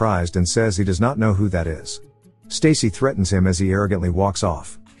and surprised and says he does not know who that is. Stacy threatens him as he arrogantly walks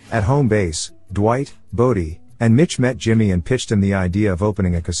off. At home base, Dwight, Bodhi, and Mitch met Jimmy and pitched him the idea of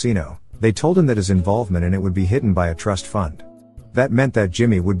opening a casino. They told him that his involvement in it would be hidden by a trust fund. That meant that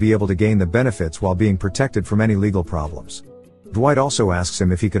Jimmy would be able to gain the benefits while being protected from any legal problems. Dwight also asks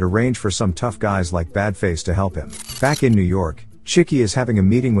him if he could arrange for some tough guys like Badface to help him. Back in New York, Chicky is having a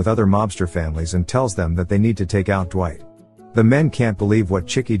meeting with other mobster families and tells them that they need to take out Dwight. The men can't believe what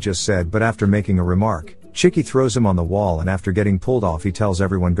Chicky just said, but after making a remark, Chicky throws him on the wall, and after getting pulled off he tells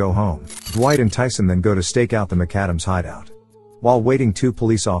everyone go home. Dwight and Tyson then go to stake out the McAdams hideout. While waiting, 2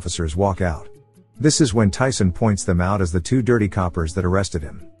 police officers walk out. This is when Tyson points them out as the two dirty coppers that arrested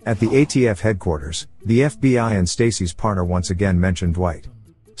him. At the ATF headquarters, the FBI and Stacy's partner once again mention Dwight.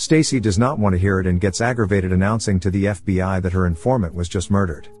 Stacy does not want to hear it and gets aggravated, announcing to the FBI that her informant was just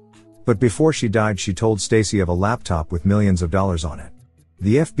murdered. But before she died, she told Stacy of a laptop with millions of dollars on it.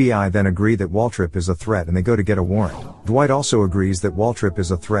 The FBI then agree that Waltrip is a threat and they go to get a warrant. Dwight also agrees that Waltrip is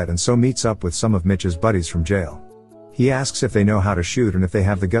a threat and so meets up with some of Mitch's buddies from jail. He asks if they know how to shoot and if they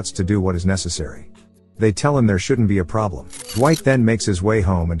have the guts to do what is necessary. They tell him there shouldn't be a problem. Dwight then makes his way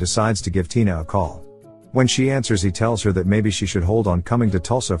home and decides to give Tina a call. When she answers, he tells her that maybe she should hold on coming to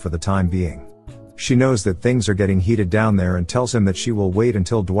Tulsa for the time being. She knows that things are getting heated down there and tells him that she will wait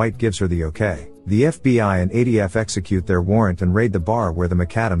until Dwight gives her the okay. The FBI and ATF execute their warrant and raid the bar where the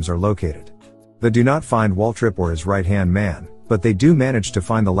McAdams are located. They do not find Waltrip or his right-hand man, but they do manage to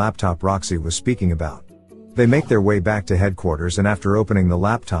find the laptop Roxy was speaking about. They make their way back to headquarters and after opening the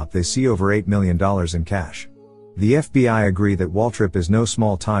laptop they see over $8 million in cash. The FBI agree that Waltrip is no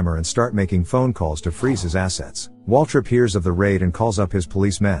small timer and start making phone calls to freeze his assets. Waltrip hears of the raid and calls up his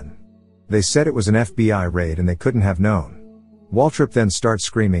policemen. They said it was an FBI raid and they couldn't have known. Waltrip then starts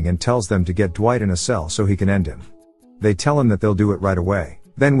screaming and tells them to get Dwight in a cell so he can end him. They tell him that they'll do it right away.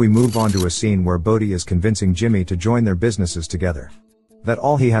 Then we move on to a scene where Bodie is convincing Jimmy to join their businesses together. That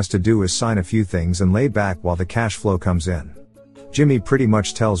all he has to do is sign a few things and lay back while the cash flow comes in. Jimmy pretty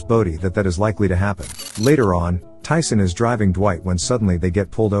much tells Bodie that that is likely to happen. Later on, Tyson is driving Dwight when suddenly they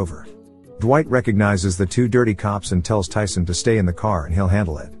get pulled over. Dwight recognizes the two dirty cops and tells Tyson to stay in the car and he'll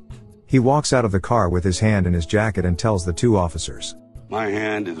handle it. He walks out of the car with his hand in his jacket and tells the two officers, My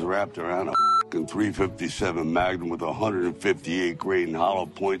hand is wrapped around a f***ing .357 Magnum with 158 grain and hollow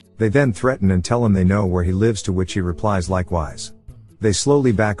points. They then threaten and tell him they know where he lives, to which he replies likewise. They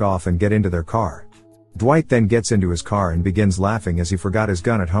slowly back off and get into their car. Dwight then gets into his car and begins laughing as he forgot his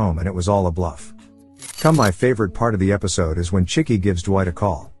gun at home and it was all a bluff. My favorite part of the episode is when Chicky gives Dwight a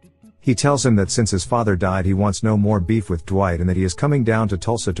call. He tells him that since his father died he wants no more beef with Dwight and that he is coming down to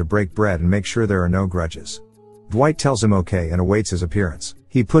Tulsa to break bread and make sure there are no grudges. Dwight tells him okay and awaits his appearance.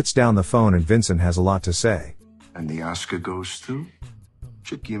 He puts down the phone and Vincent has a lot to say. And the Oscar goes to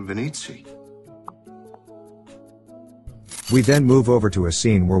Chicky and Venezia. We then move over to a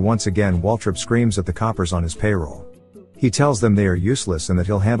scene where once again Waltrip screams at the coppers on his payroll. He tells them they are useless and that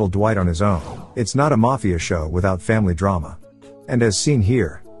he'll handle Dwight on his own. It's not a mafia show without family drama. And as seen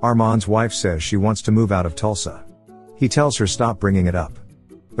here, Armand's wife says she wants to move out of Tulsa. He tells her stop bringing it up.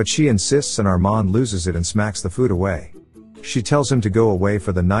 But she insists and Armand loses it and smacks the food away. She tells him to go away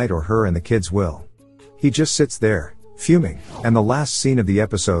for the night or her and the kids will. He just sits there, fuming, and the last scene of the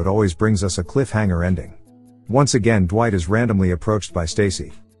episode always brings us a cliffhanger ending. Once again Dwight is randomly approached by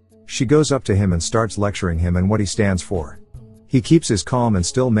Stacy. She goes up to him and starts lecturing him and what he stands for. He keeps his calm and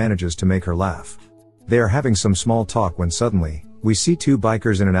still manages to make her laugh. They are having some small talk when suddenly, we see two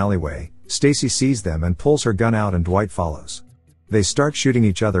bikers in an alleyway. Stacy sees them and pulls her gun out and Dwight follows. They start shooting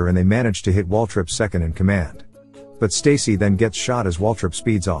each other and they manage to hit Waltrip's second in command. But Stacy then gets shot as Waltrip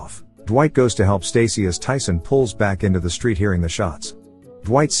speeds off. Dwight goes to help Stacy as Tyson pulls back into the street hearing the shots.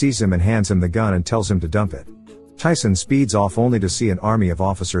 Dwight sees him and hands him the gun and tells him to dump it. Tyson speeds off only to see an army of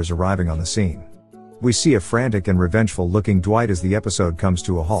officers arriving on the scene. We see a frantic and revengeful looking Dwight as the episode comes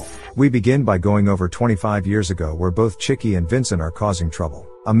to a halt. We begin by going over 25 years ago where both Chicky and Vincent are causing trouble.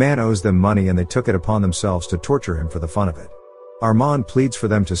 A man owes them money and they took it upon themselves to torture him for the fun of it. Armand pleads for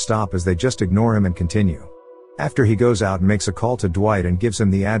them to stop as they just ignore him and continue. After he goes out and makes a call to Dwight and gives him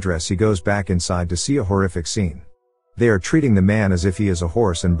the address, he goes back inside to see a horrific scene. They are treating the man as if he is a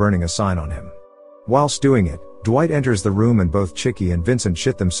horse and burning a sign on him. Whilst doing it, Dwight enters the room and both Chicky and Vincent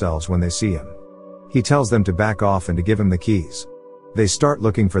shit themselves when they see him. He tells them to back off and to give him the keys. They start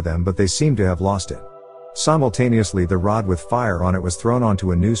looking for them but they seem to have lost it. Simultaneously the rod with fire on it was thrown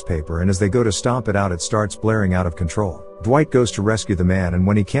onto a newspaper and as they go to stomp it out it starts blaring out of control. Dwight goes to rescue the man and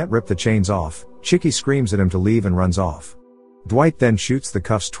when he can't rip the chains off, Chicky screams at him to leave and runs off. Dwight then shoots the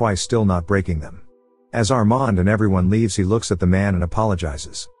cuffs twice, still not breaking them. As Armand and everyone leaves he looks at the man and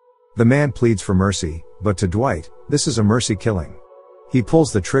apologizes. The man pleads for mercy, but to Dwight, this is a mercy killing. He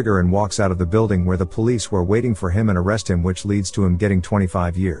pulls the trigger and walks out of the building where the police were waiting for him and arrest him, which leads to him getting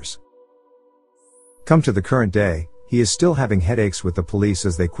 25 years. Come to the current day, he is still having headaches with the police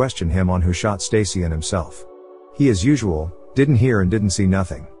as they question him on who shot Stacy and himself. He as usual, didn't hear and didn't see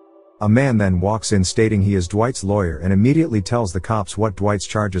nothing. A man then walks in stating he is Dwight's lawyer and immediately tells the cops what Dwight's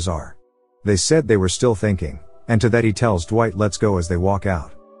charges are. They said they were still thinking, and to that he tells Dwight let's go as they walk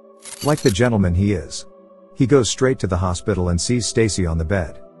out. Like the gentleman he is. He goes straight to the hospital and sees Stacy on the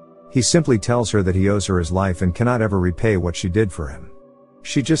bed. He simply tells her that he owes her his life and cannot ever repay what she did for him.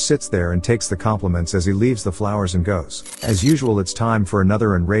 She just sits there and takes the compliments as he leaves the flowers and goes. As usual, it's time for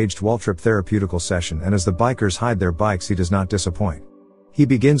another enraged Waltrip therapeutical session, and as the bikers hide their bikes, he does not disappoint. He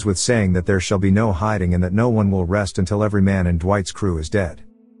begins with saying that there shall be no hiding and that no one will rest until every man in Dwight's crew is dead.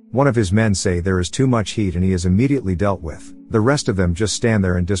 One of his men say there is too much heat and he is immediately dealt with. The rest of them just stand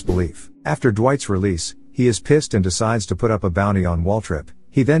there in disbelief. After Dwight's release, he is pissed and decides to put up a bounty on Waltrip.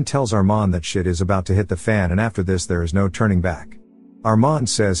 He then tells Armand that shit is about to hit the fan, and after this there is no turning back. Armand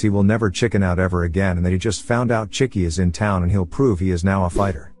says he will never chicken out ever again and that he just found out Chicky is in town and he'll prove he is now a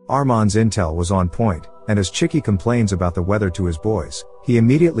fighter. Armand's intel was on point, and as Chicky complains about the weather to his boys, he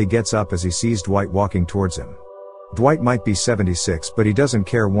immediately gets up as he sees Dwight walking towards him. Dwight might be 76, but he doesn't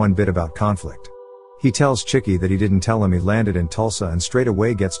care one bit about conflict. He tells Chicky that he didn't tell him he landed in Tulsa and straight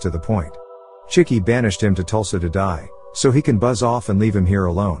away gets to the point. Chicky banished him to Tulsa to die, so he can buzz off and leave him here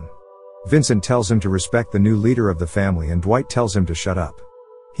alone. Vincent tells him to respect the new leader of the family and Dwight tells him to shut up.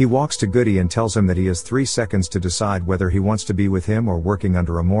 He walks to Goody and tells him that he has 3 seconds to decide whether he wants to be with him or working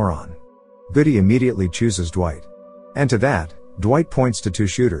under a moron. Goody immediately chooses Dwight. And to that, Dwight points to 2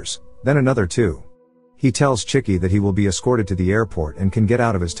 shooters, then another 2. He tells Chicky that he will be escorted to the airport and can get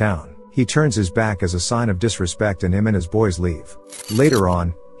out of his town. He turns his back as a sign of disrespect and him and his boys leave. Later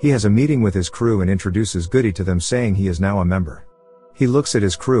on, he has a meeting with his crew and introduces Goody to them, saying he is now a member. He looks at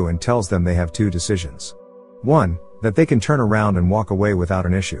his crew and tells them they have 2 decisions. 1, that they can turn around and walk away without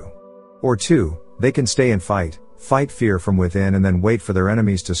an issue. Or 2, they can stay and fight fear from within and then wait for their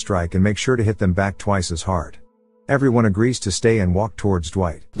enemies to strike and make sure to hit them back twice as hard. Everyone agrees to stay and walk towards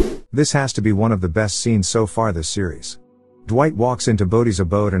Dwight. This has to be one of the best scenes so far this series. Dwight walks into Bodie's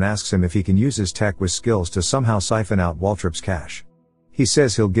abode and asks him if he can use his tech with skills to somehow siphon out Waltrip's cash. He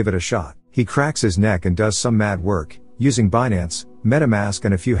says he'll give it a shot. He cracks his neck and does some mad work, using Binance, MetaMask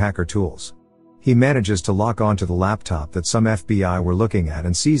and a few hacker tools. He manages to lock onto the laptop that some FBI were looking at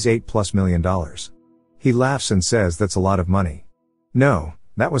and sees $8+ million. He laughs and says that's a lot of money. No,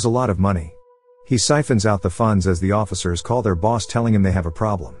 that was a lot of money. He siphons out the funds as the officers call their boss, telling him they have a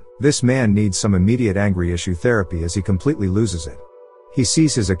problem. This man needs some immediate angry issue therapy as he completely loses it. He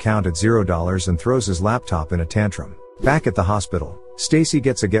sees his account at $0 and throws his laptop in a tantrum. Back at the hospital, Stacy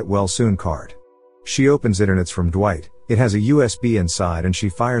gets a get well soon card. She opens it and it's from Dwight. It has a USB inside and she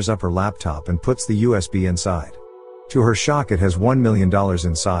fires up her laptop and puts the USB inside. To her shock, it has $1 million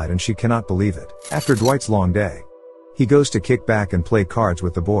inside and she cannot believe it. After Dwight's long day, he goes to kick back and play cards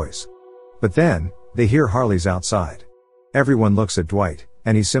with the boys. But then, they hear Harley's outside. Everyone looks at Dwight,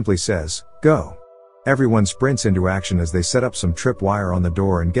 and he simply says, "Go." Everyone sprints into action as they set up some tripwire on the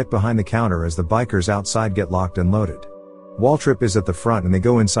door and get behind the counter as the bikers outside get locked and loaded. Waltrip is at the front and they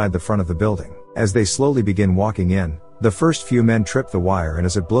go inside the front of the building. As they slowly begin walking in, the first few men trip the wire, and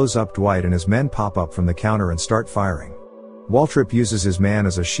as it blows up, Dwight and his men pop up from the counter and start firing. Waltrip uses his man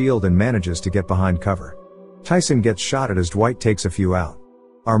as a shield and manages to get behind cover. Tyson gets shot at as Dwight takes a few out.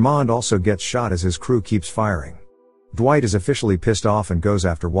 Armand also gets shot as his crew keeps firing. Dwight is officially pissed off and goes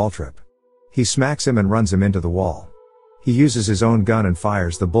after Waltrip. He smacks him and runs him into the wall. He uses his own gun and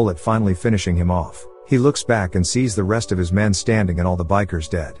fires the bullet, finally finishing him off. He looks back and sees the rest of his men standing and all the bikers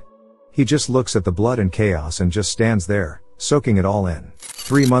dead. He just looks at the blood and chaos and just stands there, soaking it all in.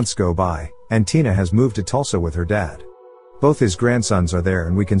 3 months go by, and Tina has moved to Tulsa with her dad. Both his grandsons are there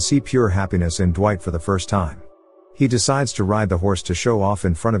and we can see pure happiness in Dwight for the first time. He decides to ride the horse to show off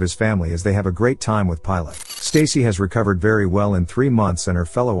in front of his family as they have a great time with Pilot. Stacy has recovered very well in 3 months and her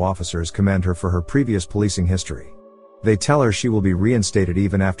fellow officers commend her for her previous policing history. They tell her she will be reinstated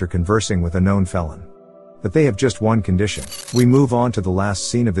even after conversing with a known felon. But they have just one condition. We move on to the last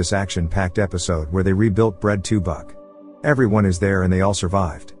scene of this action-packed episode where they rebuilt Bread 2 Buck. Everyone is there and they all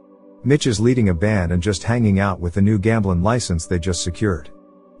survived. Mitch is leading a band and just hanging out with the new gambling license they just secured.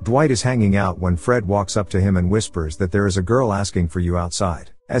 Dwight is hanging out when Fred walks up to him and whispers that there is a girl asking for you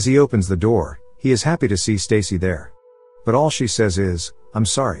outside. As he opens the door, he is happy to see Stacy there. But all she says is, "I'm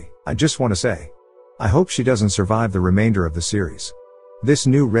sorry, I just want to say, I hope she doesn't survive the remainder of the series." This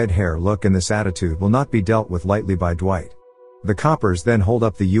new red hair look and this attitude will not be dealt with lightly by Dwight. The coppers then hold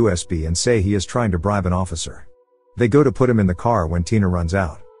up the USB and say he is trying to bribe an officer. They go to put him in the car when Tina runs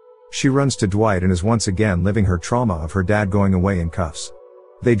out. She runs to Dwight and is once again living her trauma of her dad going away in cuffs.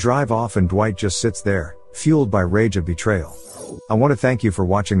 They drive off and Dwight just sits there, fueled by rage of betrayal. I want to thank you for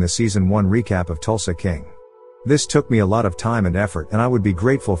watching the Season 1 recap of Tulsa King. This took me a lot of time and effort and I would be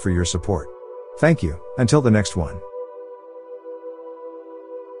grateful for your support. Thank you, until the next one.